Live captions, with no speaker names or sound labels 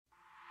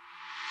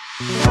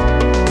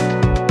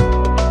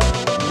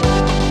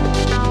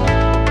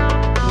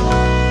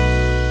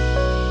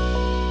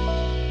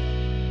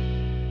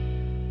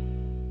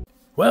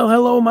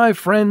Hello, my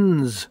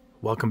friends.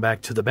 Welcome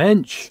back to the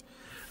bench.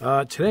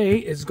 Today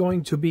is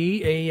going to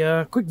be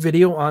a quick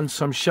video on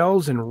some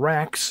shelves and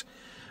racks.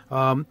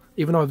 Even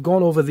though I've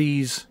gone over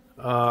these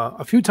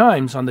a few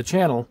times on the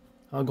channel,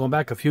 going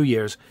back a few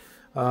years,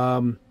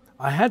 I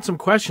had some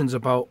questions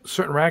about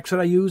certain racks that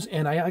I use,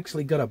 and I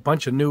actually got a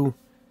bunch of new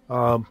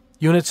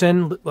units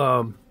in,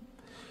 little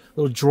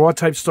drawer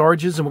type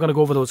storages, and we're going to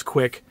go over those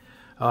quick.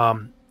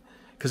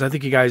 Because I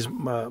think you guys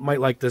might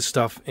like this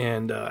stuff,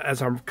 and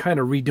as I'm kind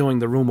of redoing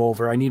the room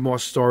over, I need more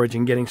storage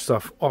and getting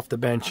stuff off the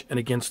bench and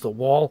against the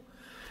wall,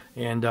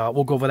 and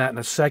we'll go over that in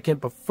a second.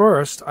 But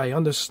first, I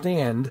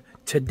understand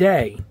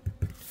today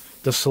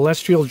the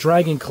Celestial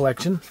Dragon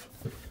Collection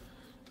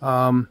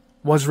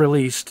was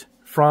released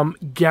from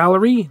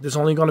Gallery. There's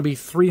only going to be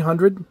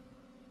 300,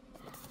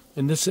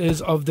 and this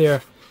is of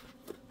their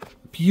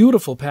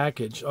beautiful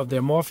package of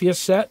their Morpheus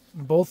set,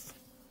 both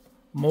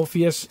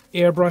Morpheus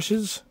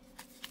airbrushes.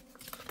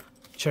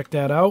 Check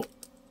that out.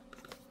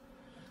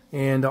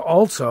 And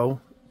also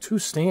 2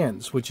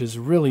 stands, which is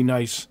really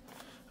nice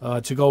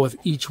to go with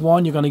each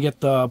one. You're going to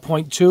get the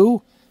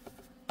 0.2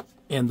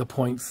 and the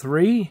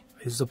 0.3.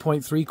 Is the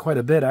 0.3 quite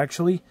a bit,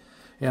 actually.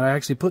 And I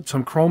actually put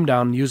some chrome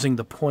down using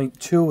the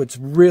 0.2. It's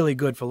really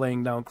good for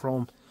laying down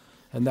chrome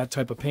and that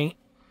type of paint.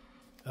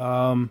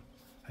 I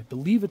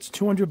believe it's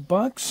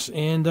 $200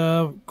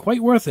 and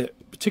quite worth it,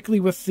 particularly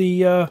with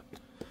the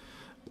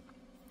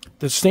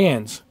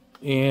stands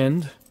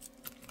and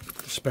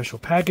special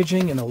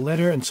packaging and a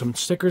letter and some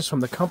stickers from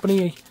the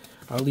company.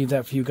 I'll leave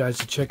that for you guys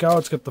to check out.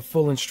 It's got the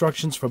full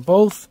instructions for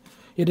both.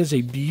 It is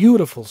a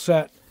beautiful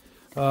set.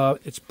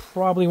 It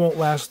probably won't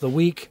last the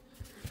week,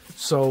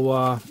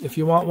 so if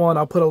you want one,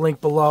 I'll put a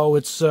link below.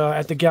 It's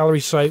at the Gallery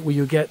site where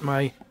you get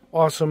my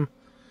awesome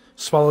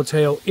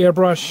Swallowtail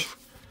airbrush,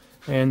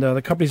 and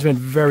the company's been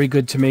very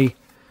good to me,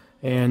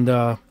 and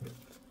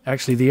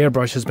actually the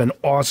airbrush has been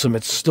awesome.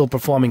 It's still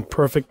performing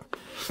perfect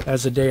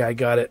as the day I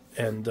got it,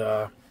 and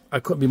I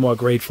couldn't be more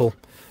grateful.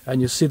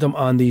 And you see them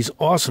on these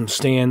awesome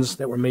stands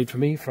that were made for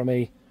me from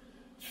a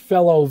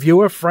fellow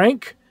viewer,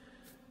 Frank.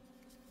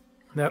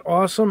 Isn't that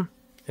awesome?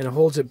 And it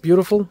holds it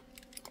beautiful.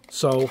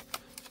 So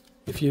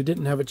if you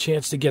didn't have a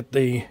chance to get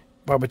the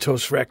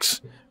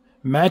Barbatos-Rex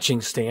matching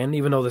stand,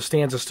 even though the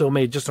stands are still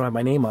made, just don't have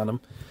my name on them,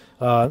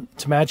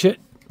 to match it,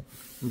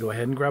 go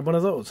ahead and grab one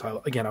of those.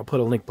 Again, I'll put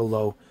a link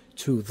below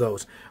to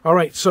those. All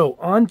right, so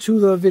on to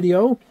the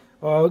video.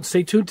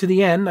 Stay tuned to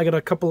the end. I got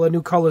a couple of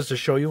new colors to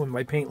show you in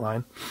my paint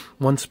line.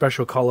 One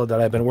special color that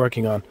I've been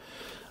working on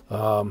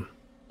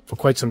for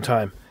quite some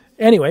time.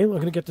 Anyway, we're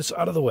going to get this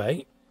out of the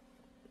way.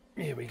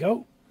 Here we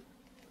go.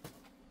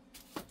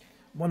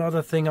 One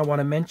other thing I want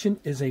to mention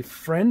is a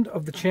friend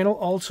of the channel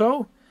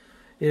also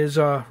is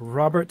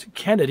Robert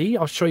Kennedy.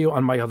 I'll show you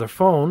on my other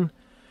phone.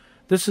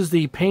 This is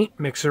the paint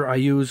mixer I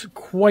use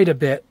quite a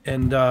bit.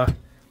 And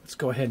let's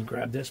go ahead and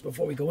grab this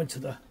before we go into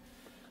the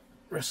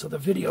rest of the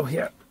video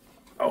here.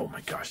 Oh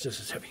my gosh, this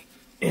is heavy.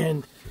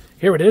 And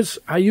here it is.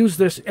 I use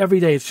this every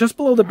day. It's just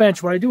below the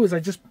bench. What I do is I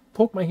just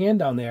poke my hand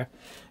down there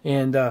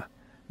and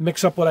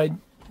mix up what I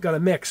got to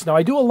mix. Now,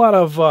 I do a lot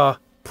of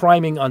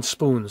priming on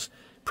spoons,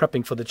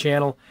 prepping for the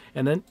channel.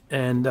 And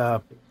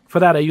for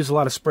that, I use a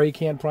lot of spray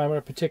can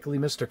primer,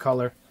 particularly Mr.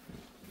 Color.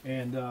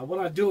 And what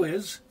I do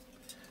is,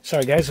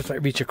 sorry guys if I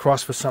reach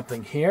across for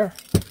something here.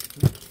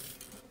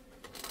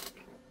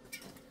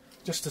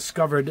 Just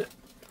discovered...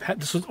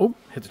 This was, oh,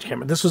 hit the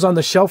camera. This was on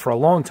the shelf for a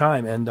long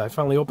time, and I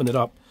finally opened it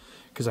up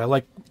because I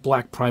like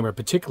black primer,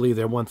 particularly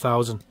their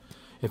 1000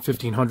 and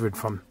 1500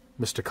 from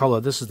Mr.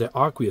 Color. This is their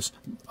Aqueous.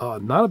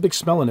 Not a big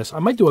smell in this. I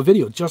might do a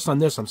video just on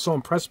this. I'm so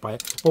impressed by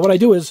it. But what I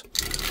do is,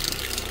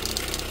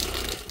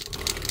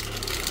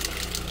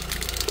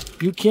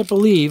 you can't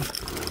believe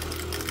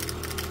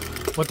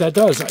what that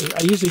does.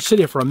 I usually sit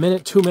here for a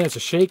minute, 2 minutes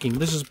of shaking.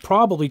 This is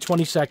probably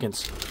 20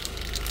 seconds,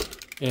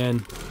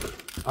 and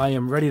I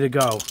am ready to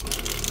go.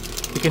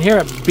 You can hear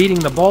it beating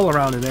the bowl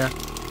around in there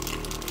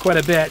quite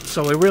a bit,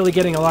 so we're really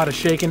getting a lot of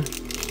shaking.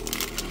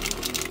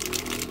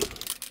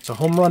 It's a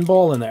home run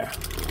ball in there.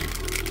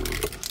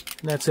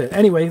 And that's it.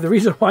 Anyway, the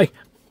reason why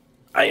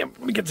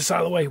let me get this out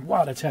of the way.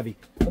 Wow, that's heavy.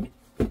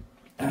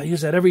 I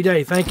use that every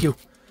day. Thank you,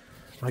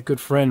 my good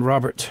friend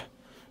Robert,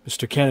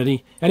 Mr.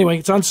 Kennedy. Anyway,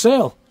 it's on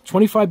sale.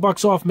 25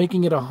 bucks off,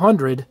 making it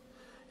 100.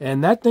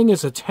 And that thing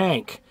is a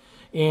tank.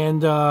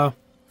 And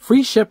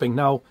free shipping.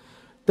 Now,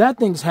 that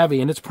thing's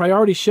heavy, and it's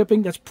priority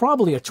shipping. That's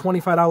probably a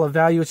 $25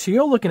 value. So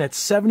you're looking at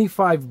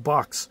 75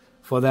 bucks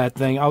for that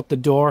thing out the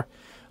door.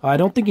 I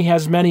don't think he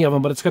has many of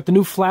them, but it's got the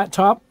new flat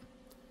top,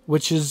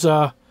 which is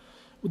the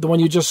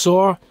one you just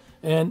saw.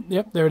 And,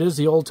 yep, there it is,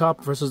 the old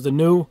top versus the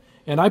new.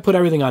 And I put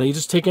everything on it. You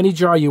just take any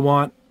jar you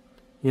want,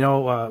 you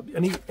know,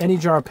 any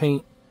jar of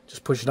paint,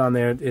 just push it on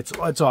there.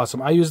 It's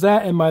awesome. I use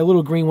that and my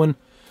little green one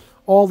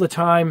all the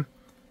time.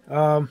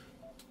 The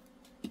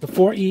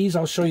 4Es,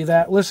 I'll show you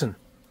that. Listen.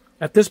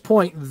 At this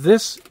point,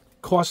 this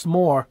costs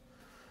more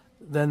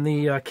than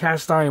the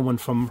cast iron one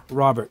from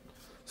Robert.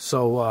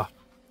 So,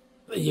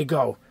 there you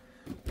go.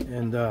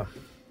 And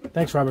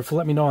Thanks, Robert, for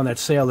letting me know on that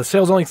sale. The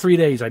sale's only 3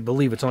 days. I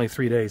believe it's only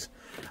 3 days.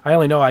 I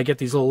only know I get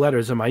these little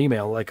letters in my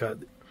email, like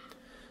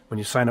when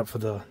you sign up for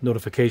the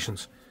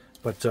notifications.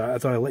 But I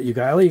thought I'd let you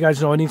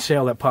guys know any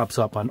sale that pops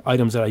up on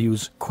items that I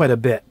use quite a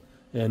bit.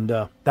 And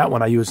that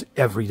one I use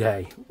every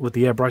day with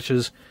the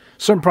airbrushes.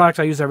 Certain products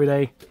I use every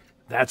day.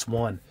 That's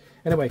one.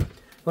 Anyway,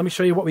 let me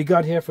show you what we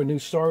got here for new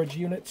storage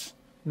units.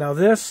 Now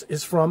this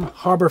is from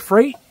Harbor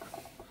Freight.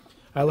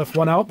 I left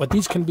one out, but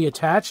these can be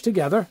attached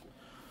together.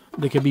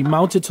 They can be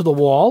mounted to the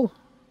wall.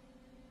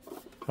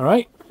 All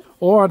right?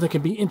 Or they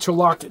can be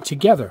interlocked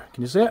together.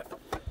 Can you see it?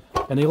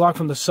 And they lock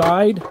from the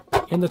side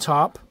and the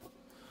top.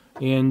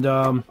 And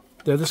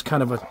they're this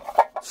kind of a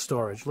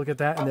storage. Look at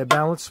that. And they're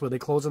balanced where they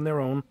close on their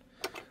own.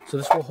 So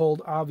this will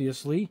hold,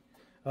 obviously,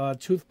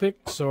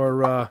 toothpicks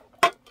or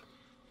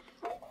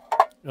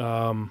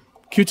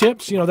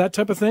Q-tips, you know, that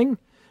type of thing.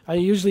 I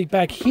usually,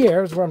 back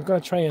here is where I'm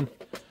going to try and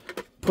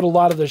put a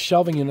lot of the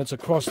shelving units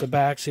across the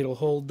back so it'll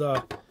hold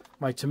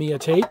my Tamiya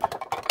tape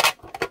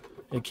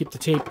and keep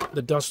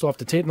the dust off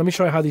the tape. Let me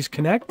show you how these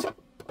connect.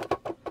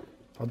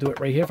 I'll do it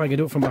right here if I can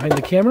do it from behind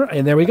the camera.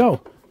 And there we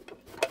go.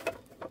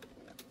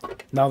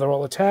 Now they're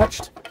all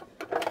attached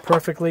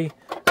perfectly.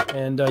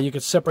 And you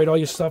can separate all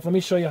your stuff. Let me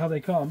show you how they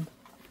come.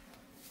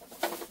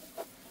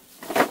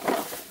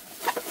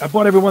 I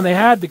bought every one they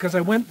had because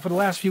I went for the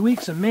last few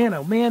weeks. And man,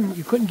 oh man,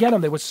 you couldn't get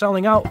them. They were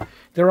selling out.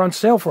 They're on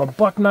sale for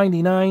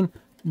 $1.99.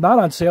 Not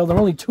on sale. They're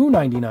only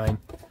 $2.99.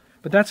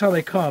 But that's how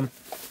they come.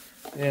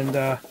 And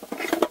I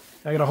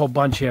got a whole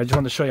bunch here. I just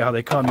wanted to show you how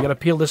they come. You got to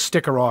peel this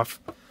sticker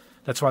off.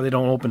 That's why they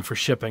don't open for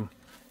shipping.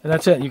 And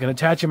that's it. You can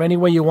attach them any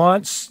way you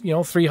want. You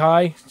know, 3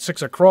 high,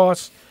 6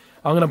 across.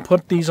 I'm going to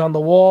put these on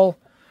the wall.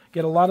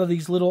 Get a lot of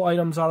these little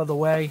items out of the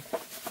way.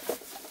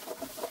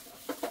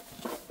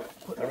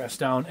 Put the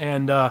rest down.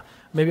 And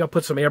maybe I'll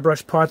put some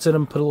airbrush parts in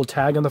them. Put a little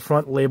tag on the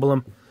front. Label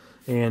them.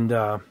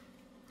 And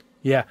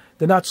yeah,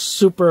 they're not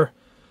super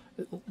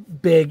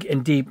big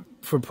and deep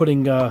for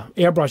putting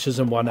airbrushes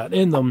and whatnot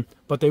in them,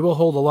 but they will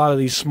hold a lot of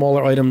these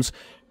smaller items,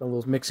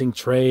 those mixing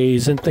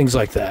trays and things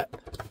like that.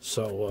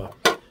 So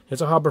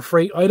it's a Harbor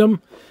Freight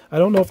item. I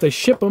don't know if they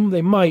ship them.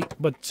 They might,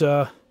 but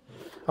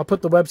I'll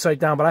put the website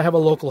down. But I have a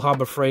local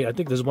Harbor Freight. I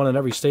think there's one in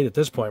every state at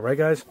this point, right,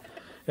 guys?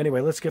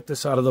 Anyway, let's get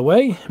this out of the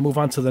way. Move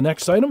on to the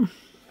next item.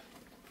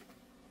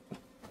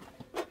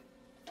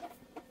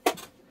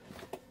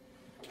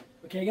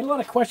 Okay, I get a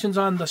lot of questions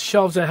on the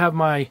shelves that have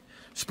my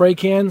spray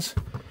cans,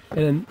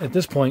 and at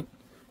this point,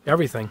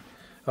 everything,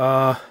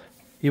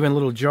 even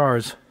little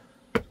jars.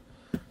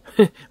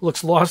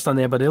 Looks lost on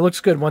there, but it looks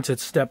good once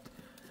it's stepped,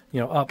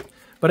 you know, up.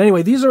 But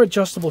anyway, these are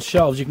adjustable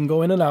shelves. You can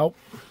go in and out.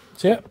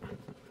 See it?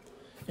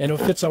 And it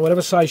fits on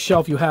whatever size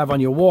shelf you have on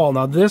your wall.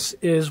 Now, this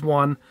is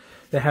one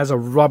that has a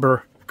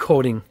rubber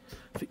coating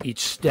for each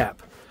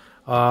step.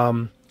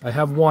 I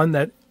have one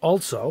that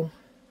also,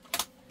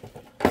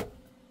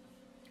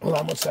 hold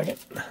on one second,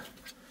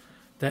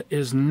 that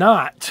is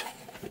not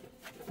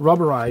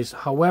rubberized.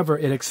 However,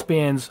 it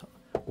expands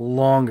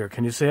longer.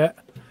 Can you see it?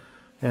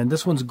 And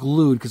this one's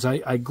glued because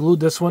I glued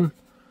this one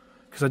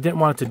because I didn't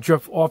want it to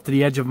drift off to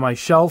the edge of my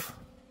shelf.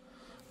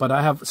 But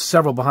I have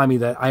several behind me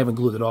that I haven't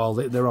glued at all.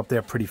 They're up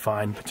there pretty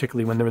fine,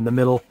 particularly when they're in the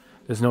middle.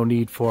 There's no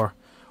need for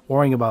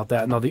worrying about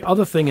that. Now, the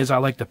other thing is I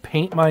like to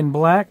paint mine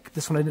black.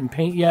 This one I didn't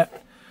paint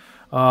yet.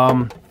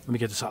 Let me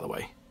get this out of the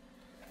way.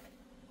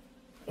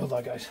 Hold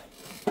on, guys.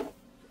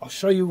 I'll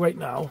show you right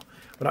now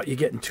without you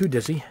getting too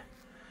dizzy.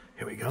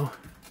 Here we go.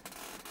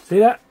 See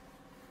that?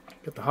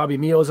 Got the Hobby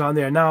Meals on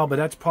there now, but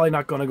that's probably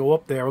not going to go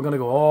up there. We're going to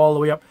go all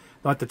the way up.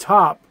 Now at the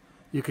top,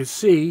 you can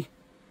see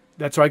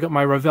that's where I got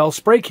my Revell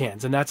spray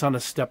cans, and that's on a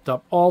stepped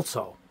up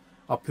also.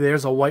 Up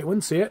there's a white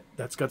one. See it?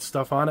 That's got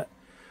stuff on it.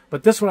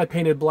 But this one I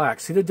painted black.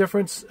 See the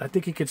difference? I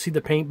think you can see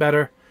the paint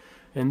better.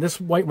 And this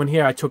white one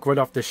here I took right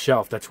off this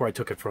shelf. That's where I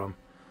took it from.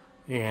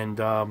 And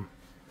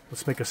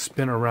let's make a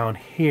spin around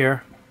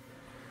here.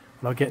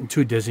 I'm not getting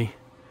too dizzy.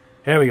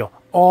 There we go.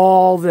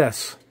 All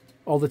this.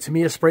 All the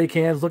Tamiya spray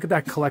cans. Look at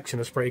that collection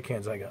of spray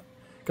cans I got.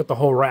 Got the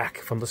whole rack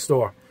from the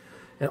store.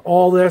 And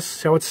all this,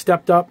 see how it's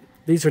stepped up?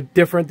 These are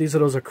different. These are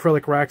those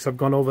acrylic racks. I've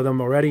gone over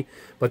them already.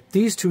 But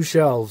these two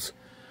shelves,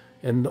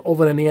 and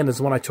over in the end is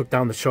the one I took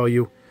down to show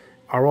you,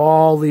 are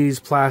all these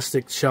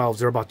plastic shelves.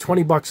 They're about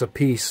 20 bucks a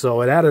piece,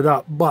 so it added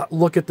up. But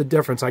look at the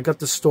difference. I got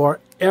to store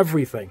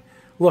everything.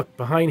 Look,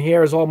 behind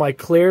here is all my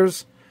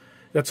clears.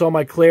 That's all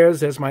my clears.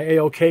 There's my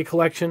AOK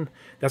collection.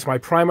 That's my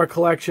primer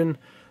collection.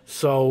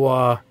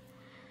 So,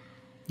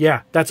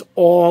 yeah, that's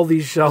all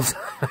these shelves.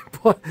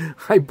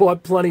 I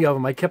bought plenty of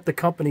them. I kept the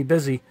company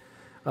busy.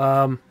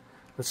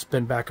 Let's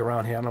spin back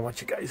around here. I don't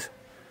want you guys.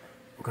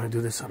 We're going to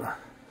do this on a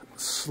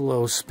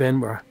slow spin.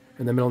 We're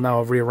in the middle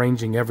now of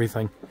rearranging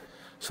everything.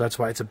 So that's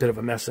why it's a bit of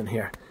a mess in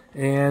here.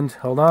 And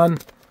hold on.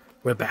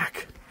 We're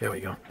back. There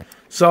we go.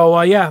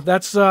 So, yeah,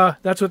 that's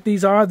what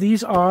these are.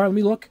 These are, let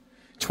me look,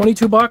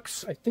 22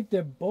 bucks. I think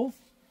they're both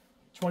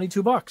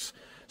 22 bucks.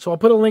 So I'll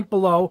put a link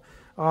below.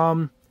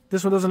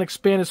 This one doesn't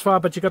expand as far,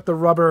 but you got the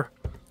rubber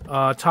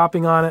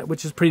topping on it,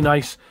 which is pretty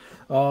nice.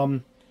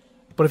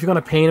 But if you're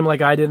going to paint them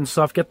like I did and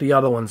stuff, get the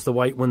other ones, the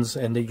white ones,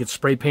 and you can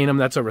spray paint them.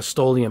 That's a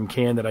Rust-Oleum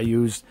can that I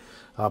used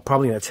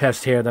probably in a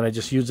test here. Then I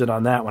just used it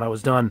on that when I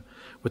was done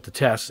with the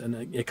test,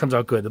 and it comes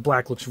out good. The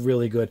black looks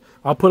really good.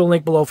 I'll put a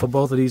link below for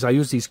both of these. I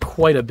use these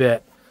quite a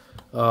bit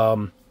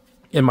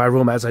in my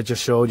room, as I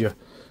just showed you.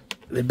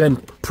 They've been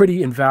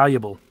pretty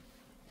invaluable.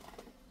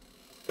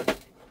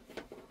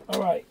 All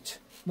right,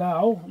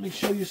 now let me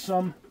show you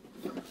some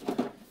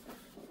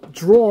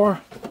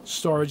drawer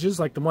storages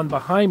like the one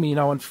behind me.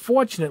 Now,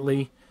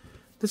 unfortunately,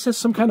 this has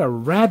some kind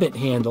of rabbit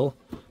handle,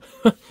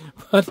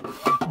 but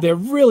they're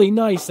really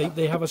nice.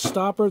 They have a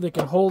stopper that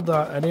can hold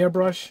an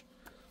airbrush.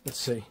 Let's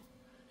see.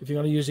 If you're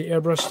going to use the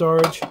airbrush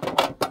storage,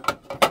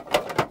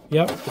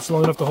 yep, it's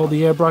long enough to hold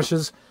the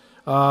airbrushes.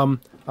 I'm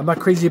not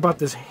crazy about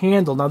this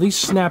handle. Now, these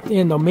snapped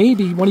in. Now,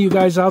 maybe one of you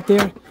guys out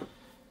there,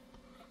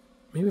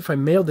 maybe if I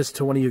mailed this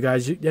to one of you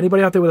guys,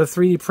 anybody out there with a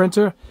 3D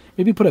printer,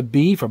 maybe put a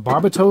B for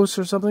Barbatos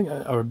or something,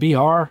 or a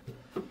BR.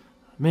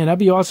 Man, that'd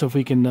be awesome if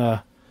we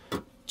can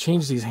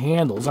change these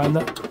handles. I'm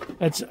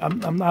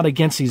not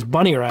against these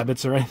bunny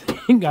rabbits or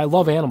anything. I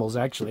love animals,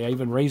 actually. I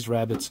even raised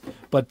rabbits,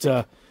 but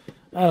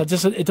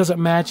it doesn't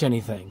match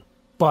anything.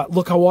 But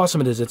look how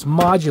awesome it is. It's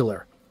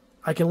modular.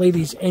 I can lay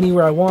these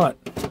anywhere I want,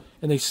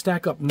 and they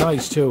stack up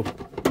nice too.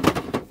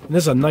 And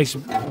there's a nice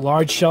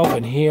large shelf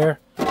in here.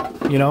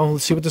 You know,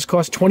 let's see what this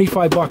costs.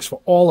 $25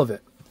 for all of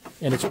it,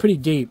 and it's pretty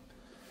deep.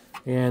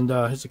 And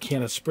here's a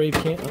can of spray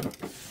can.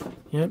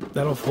 Yep,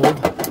 that'll hold.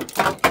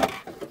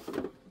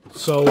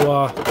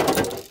 So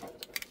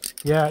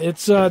yeah,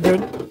 it's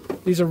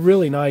these are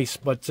really nice,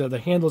 but the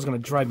handle is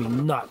going to drive me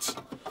nuts.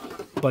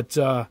 But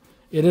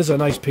it is a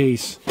nice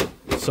piece.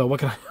 So what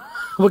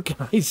can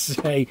I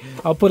say?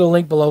 I'll put a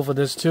link below for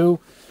this too.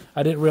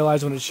 I didn't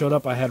realize when it showed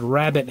up I had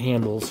rabbit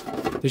handles.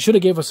 They should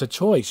have gave us a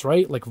choice,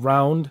 right? Like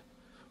round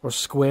or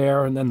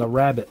square, and then the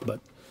rabbit.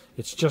 But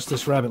it's just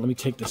this rabbit. Let me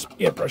take this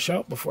airbrush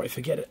out before I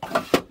forget it.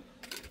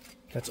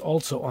 That's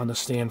also on the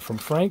stand from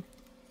Frank.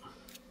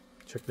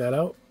 Check that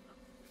out.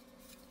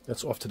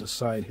 That's off to the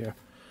side here.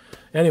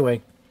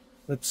 Anyway,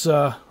 let's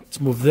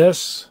move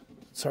this.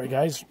 Sorry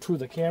guys, through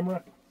the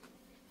camera.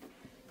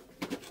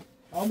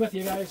 I'm with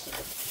you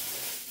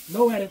guys.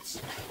 No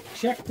edits.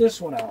 Check this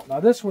one out. Now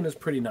this one is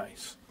pretty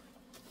nice.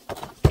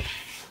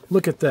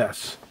 Look at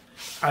this.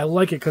 I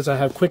like it because I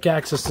have quick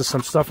access to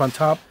some stuff on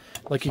top.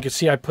 Like you can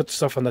see, I put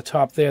stuff on the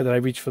top there that I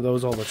reach for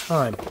those all the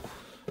time.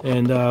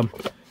 And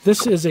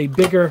this is a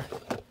bigger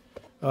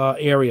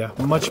area,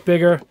 much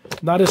bigger.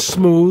 Not as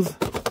smooth,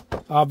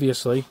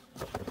 obviously,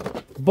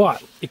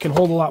 but it can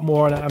hold a lot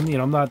more. And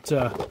I'm not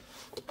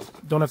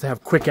don't have to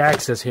have quick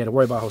access here to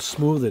worry about how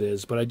smooth it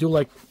is. But I do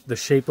like the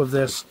shape of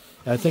this.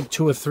 And I think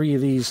 2 or 3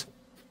 of these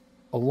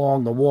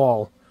along the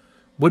wall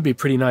would be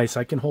pretty nice.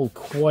 I can hold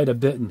quite a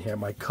bit in here.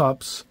 My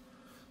cups,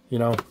 you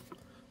know,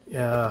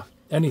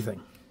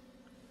 anything.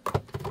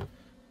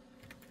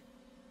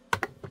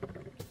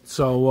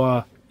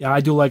 So, yeah, I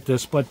do like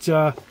this. But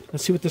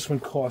let's see what this one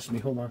cost me.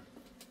 Hold on.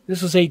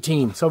 This was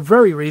 $18, so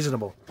very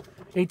reasonable.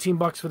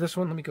 $18 for this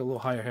one. Let me go a little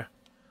higher here.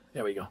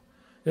 There we go.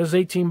 There's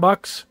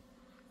 $18.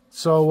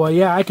 So,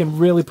 yeah, I can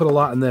really put a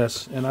lot in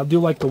this. And I do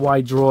like the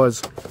wide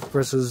drawers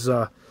versus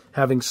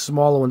having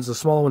smaller ones. The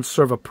smaller ones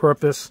serve a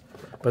purpose,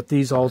 but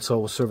these also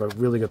will serve a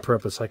really good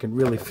purpose. I can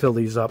really fill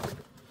these up.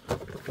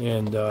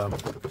 And to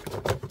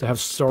have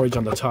storage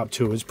on the top,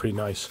 too, is pretty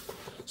nice.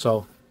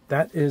 So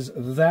that is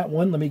that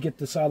one. Let me get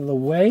this out of the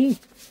way.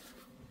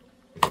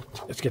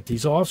 Let's get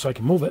these off so I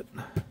can move it.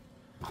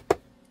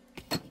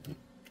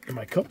 And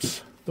my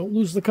cups. Don't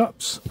lose the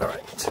cups. All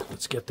right,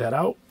 let's get that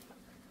out.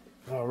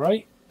 All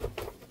right.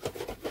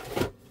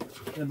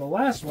 And the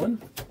last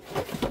one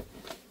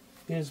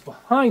is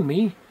behind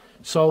me.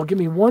 So give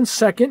me 1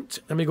 second.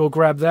 Let me go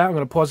grab that. I'm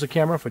going to pause the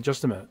camera for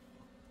just a minute.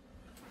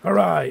 All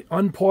right,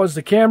 unpause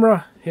the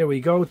camera. Here we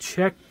go.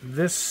 Check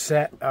this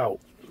set out.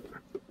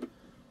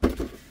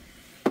 You're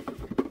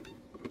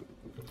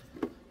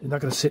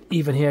not going to sit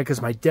even here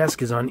because my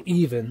desk is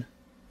uneven.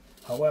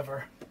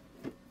 However,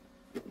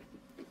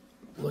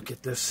 look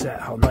at this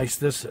set, how nice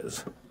this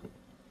is.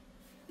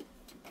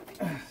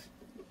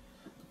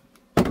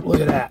 Look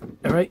at that.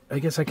 All right, I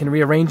guess I can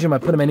rearrange them. I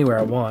put them anywhere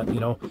I want, you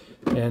know.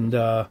 And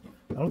I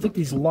don't think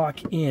these lock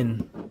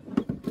in,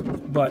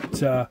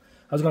 but I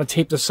was going to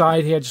tape the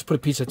side here. Just put a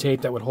piece of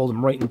tape that would hold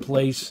them right in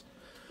place.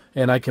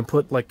 And I can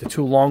put like the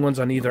 2 long ones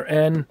on either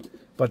end.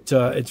 But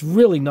it's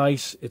really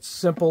nice. It's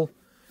simple.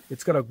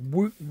 It's got a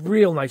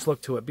real nice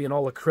look to it, being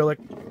all acrylic.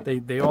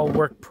 They all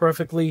work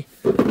perfectly.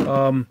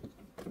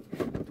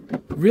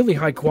 Really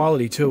high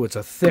quality, too. It's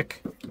a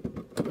thick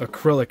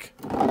acrylic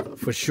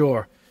for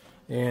sure.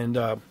 And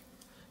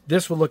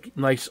this will look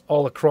nice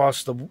all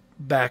across the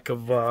back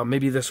of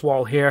maybe this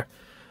wall here.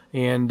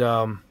 And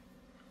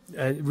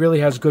it really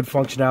has good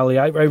functionality.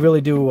 I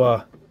really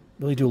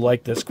do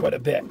like this quite a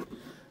bit.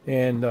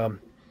 And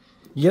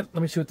yep,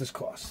 let me see what this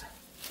costs.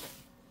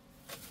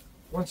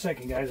 1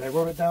 second, guys. I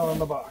wrote it down on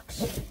the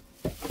box.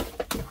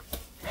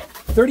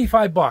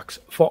 $35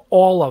 for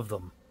all of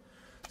them.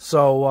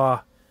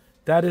 So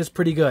that is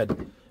pretty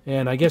good.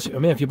 And I guess, I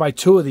mean, if you buy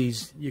 2 of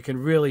these, you can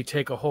really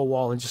take a whole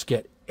wall and just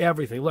get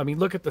everything. I mean,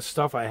 look at the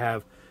stuff I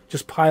have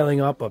just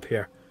piling up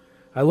here.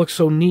 I look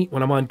so neat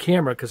when I'm on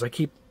camera because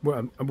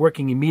I'm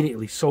working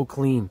immediately so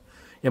clean.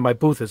 And my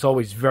booth is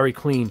always very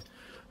clean.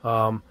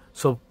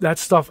 So that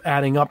stuff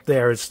adding up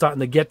there is starting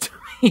to get to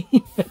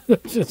me.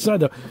 It's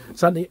starting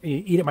to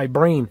eat at my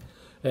brain.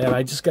 And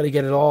I just got to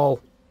get it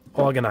all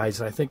organized.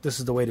 And I think this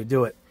is the way to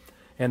do it.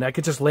 And I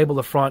could just label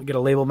the front, get a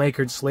label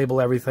maker, just label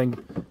everything.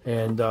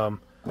 And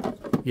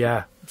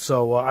yeah,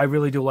 so I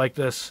really do like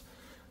this.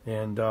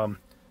 And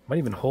might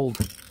even hold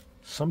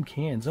some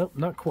cans. Oh,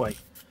 not quite.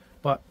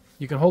 But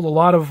you can hold a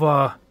lot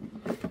of,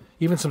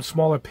 even some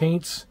smaller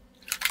paints.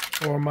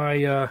 Or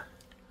my,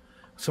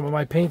 some of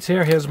my paints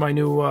here. Here's my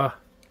new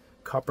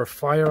Copper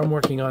Fire I'm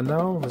working on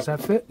now. Does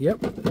that fit? Yep.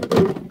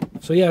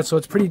 So yeah, so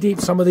it's pretty deep,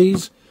 some of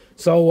these.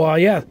 So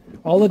yeah,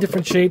 all the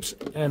different shapes.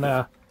 And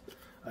I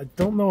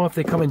don't know if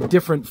they come in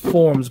different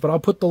forms, but I'll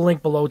put the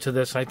link below to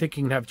this. I think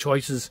you can have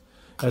choices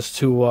as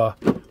to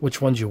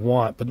which ones you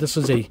want. But this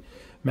is a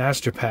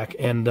master pack,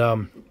 and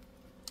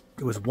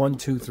it was 1,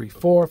 2, 3,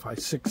 4, 5,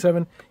 6,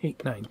 7,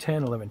 8, 9,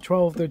 10, 11,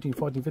 12, 13,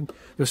 14, 15.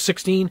 There's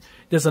 16.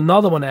 There's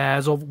another one that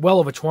has well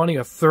over 20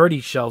 or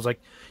 30 shells. Like,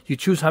 you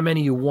choose how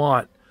many you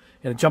want,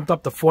 and it jumped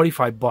up to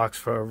 $45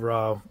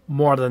 for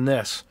more than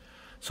this.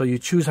 So you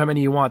choose how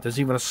many you want. There's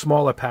even a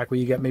smaller pack where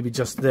you get maybe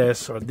just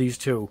this or these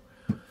 2.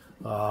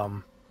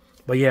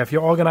 But yeah, if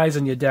you're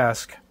organizing your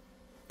desk,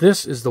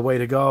 this is the way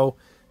to go.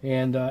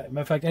 And matter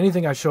of fact,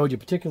 anything I showed you,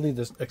 particularly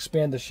this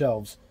expand the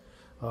shelves,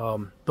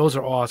 those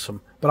are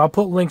awesome. But I'll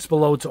put links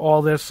below to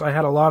all this. I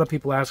had a lot of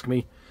people ask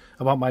me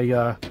about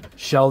my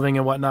shelving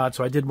and whatnot,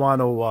 so I did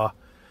want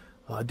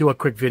to do a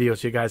quick video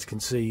so you guys can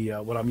see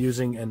what I'm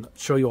using and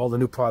show you all the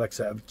new products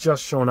that have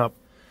just shown up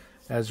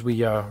as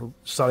we are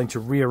starting to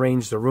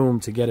rearrange the room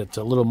to get it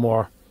a little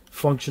more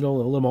functional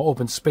and a little more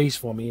open space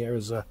for me here.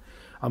 As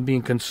I'm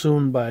being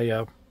consumed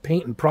by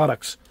paint and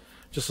products.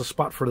 Just a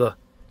spot for the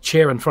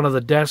chair in front of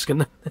the desk,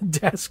 and the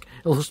desk,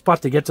 a little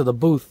spot to get to the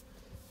booth.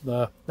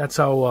 That's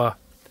how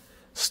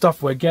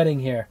stuff we're getting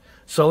here.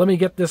 So let me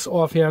get this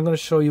off here. I'm going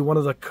to show you one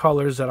of the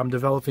colors that I'm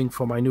developing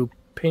for my new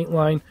paint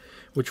line,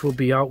 which will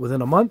be out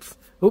within a month.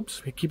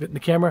 Oops, we keep it in the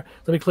camera.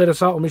 Let me clear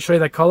this out. Let me show you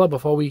that color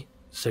before we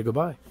say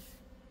goodbye.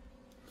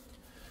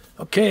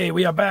 Okay,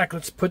 we are back.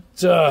 Let's put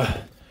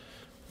the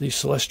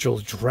Celestial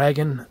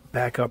Dragon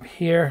back up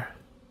here.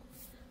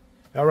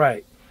 All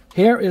right.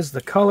 Here is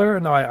the color.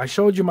 Now, I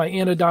showed you my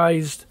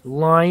anodized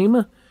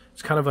lime.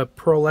 It's kind of a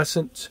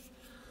pearlescent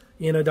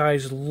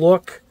anodized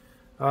look.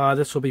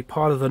 This will be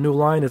part of the new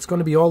line. It's going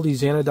to be all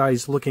these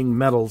anodized looking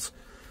metals,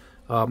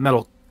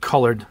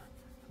 metal-colored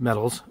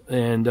metals.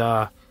 And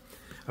I've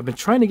been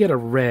trying to get a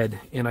red,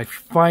 and I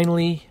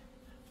finally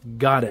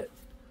got it.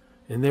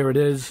 And there it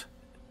is.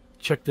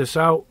 Check this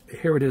out.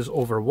 Here it is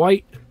over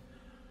white.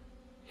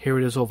 Here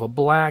it is over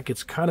black.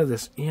 It's kind of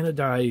this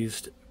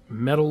anodized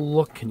metal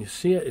look. Can you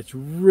see it? It's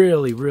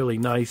really, really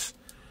nice.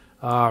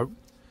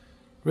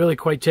 Really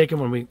quite taken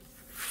when we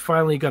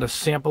finally got a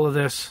sample of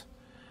this.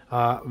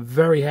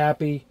 Very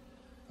happy.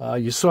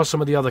 You saw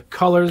some of the other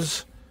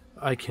colors.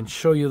 I can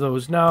show you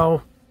those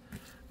now.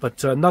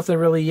 But nothing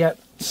really yet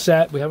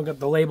set. We haven't got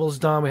the labels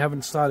done. We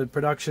haven't started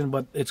production,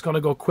 but it's going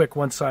to go quick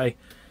once I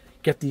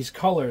get these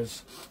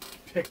colors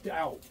picked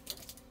out.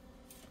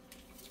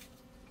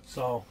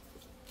 So,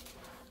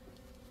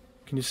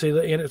 can you see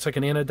it's like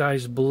an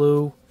anodized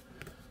blue?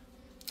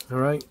 All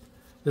right,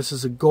 this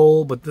is a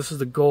gold, but this is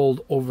the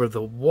gold over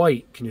the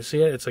white. Can you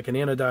see it? It's like an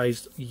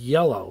anodized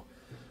yellow.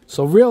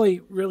 So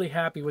really, really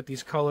happy with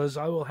these colors.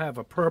 I will have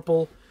a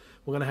purple.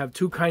 We're going to have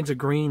 2 kinds of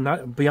green.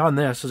 Not beyond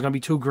this, there's going to be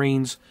 2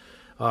 greens,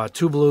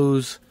 2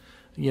 blues.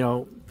 You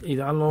know, I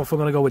don't know if we're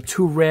going to go with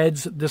 2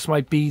 reds. This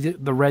might be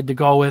the red to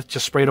go with.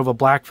 Just spray it over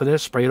black for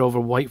this, spray it over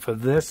white for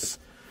this.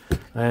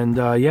 And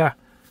yeah,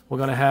 we're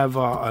going to have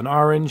an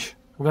orange.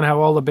 We're going to have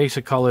all the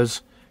basic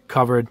colors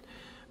covered.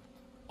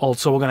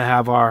 Also, we're going to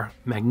have our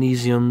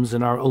magnesiums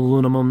and our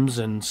aluminums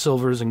and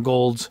silvers and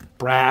golds,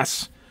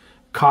 brass,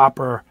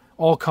 copper,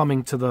 all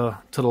coming to the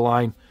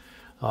line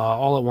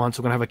all at once.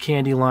 We're going to have a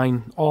candy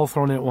line all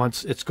thrown in at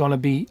once. It's going to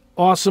be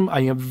awesome. I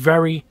am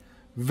very,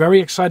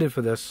 very excited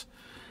for this.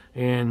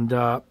 And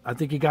I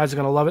think you guys are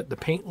going to love it. The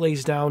paint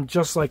lays down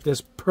just like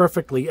this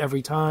perfectly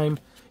every time.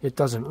 It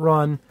doesn't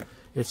run.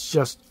 It's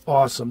just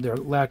awesome. They're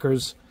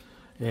lacquers,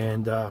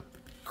 and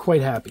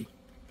quite happy.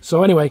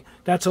 So anyway,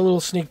 that's a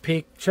little sneak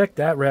peek. Check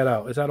that red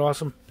out. Is that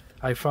awesome?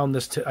 I found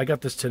this. I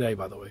got this today,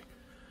 by the way.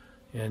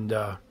 And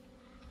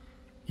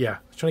yeah,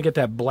 I'm trying to get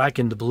that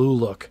blackened blue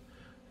look.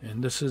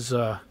 And this is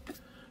got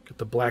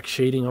the black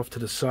shading off to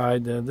the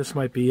side. This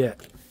might be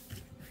it.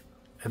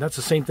 And that's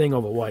the same thing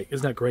over white.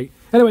 Isn't that great?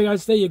 Anyway,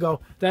 guys, there you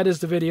go. That is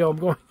the video.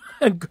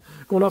 I'm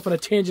going off on a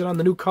tangent on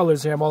the new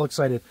colors here. I'm all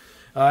excited.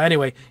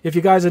 Anyway, if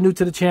you guys are new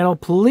to the channel,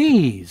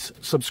 please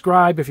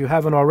subscribe if you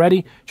haven't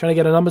already. Trying to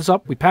get a numbers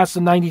up. We passed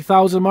the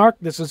 90,000 mark.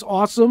 This is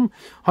awesome.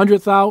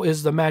 100,000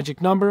 is the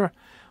magic number.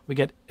 We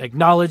get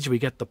acknowledged. We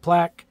get the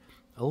plaque.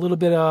 A little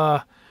bit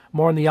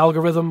more in the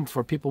algorithm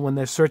for people when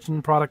they're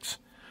searching products.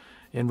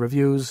 and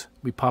reviews.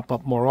 We pop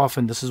up more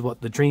often. This is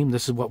what the dream.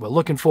 This is what we're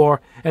looking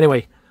for.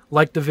 Anyway,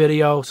 like the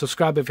video,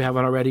 subscribe if you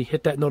haven't already,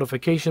 hit that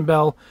notification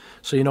bell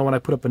so you know when I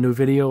put up a new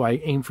video.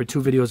 I aim for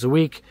 2 videos a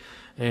week,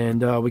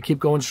 and we keep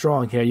going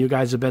strong here. You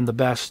guys have been the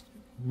best,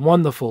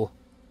 wonderful,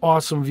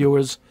 awesome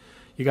viewers.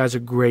 You guys are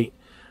great,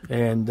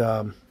 and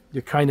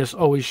your kindness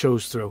always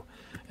shows through,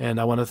 and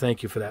I want to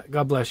thank you for that.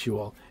 God bless you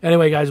all.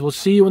 Anyway, guys, we'll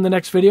see you in the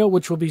next video,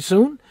 which will be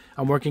soon.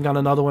 I'm working on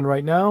another one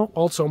right now.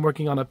 Also, I'm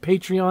working on a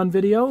Patreon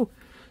video.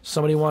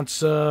 Somebody wants...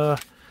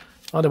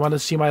 they want to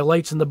see my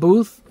lights in the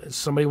booth.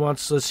 Somebody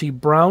wants to see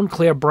brown,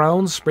 clear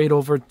browns sprayed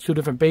over 2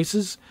 different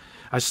bases.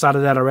 I started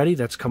that already.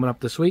 That's coming up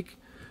this week.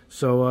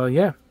 So,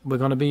 yeah, we're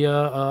going to be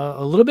a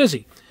little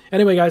busy.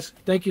 Anyway, guys,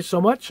 thank you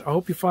so much. I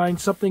hope you find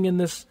something in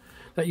this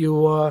that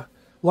you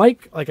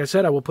like. Like I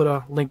said, I will put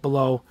a link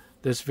below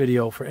this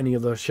video for any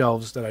of the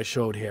shelves that I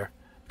showed here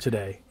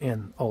today,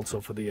 and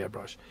also for the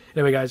airbrush.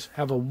 Anyway, guys,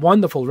 have a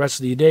wonderful rest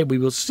of the day. We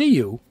will see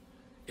you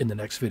in the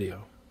next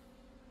video.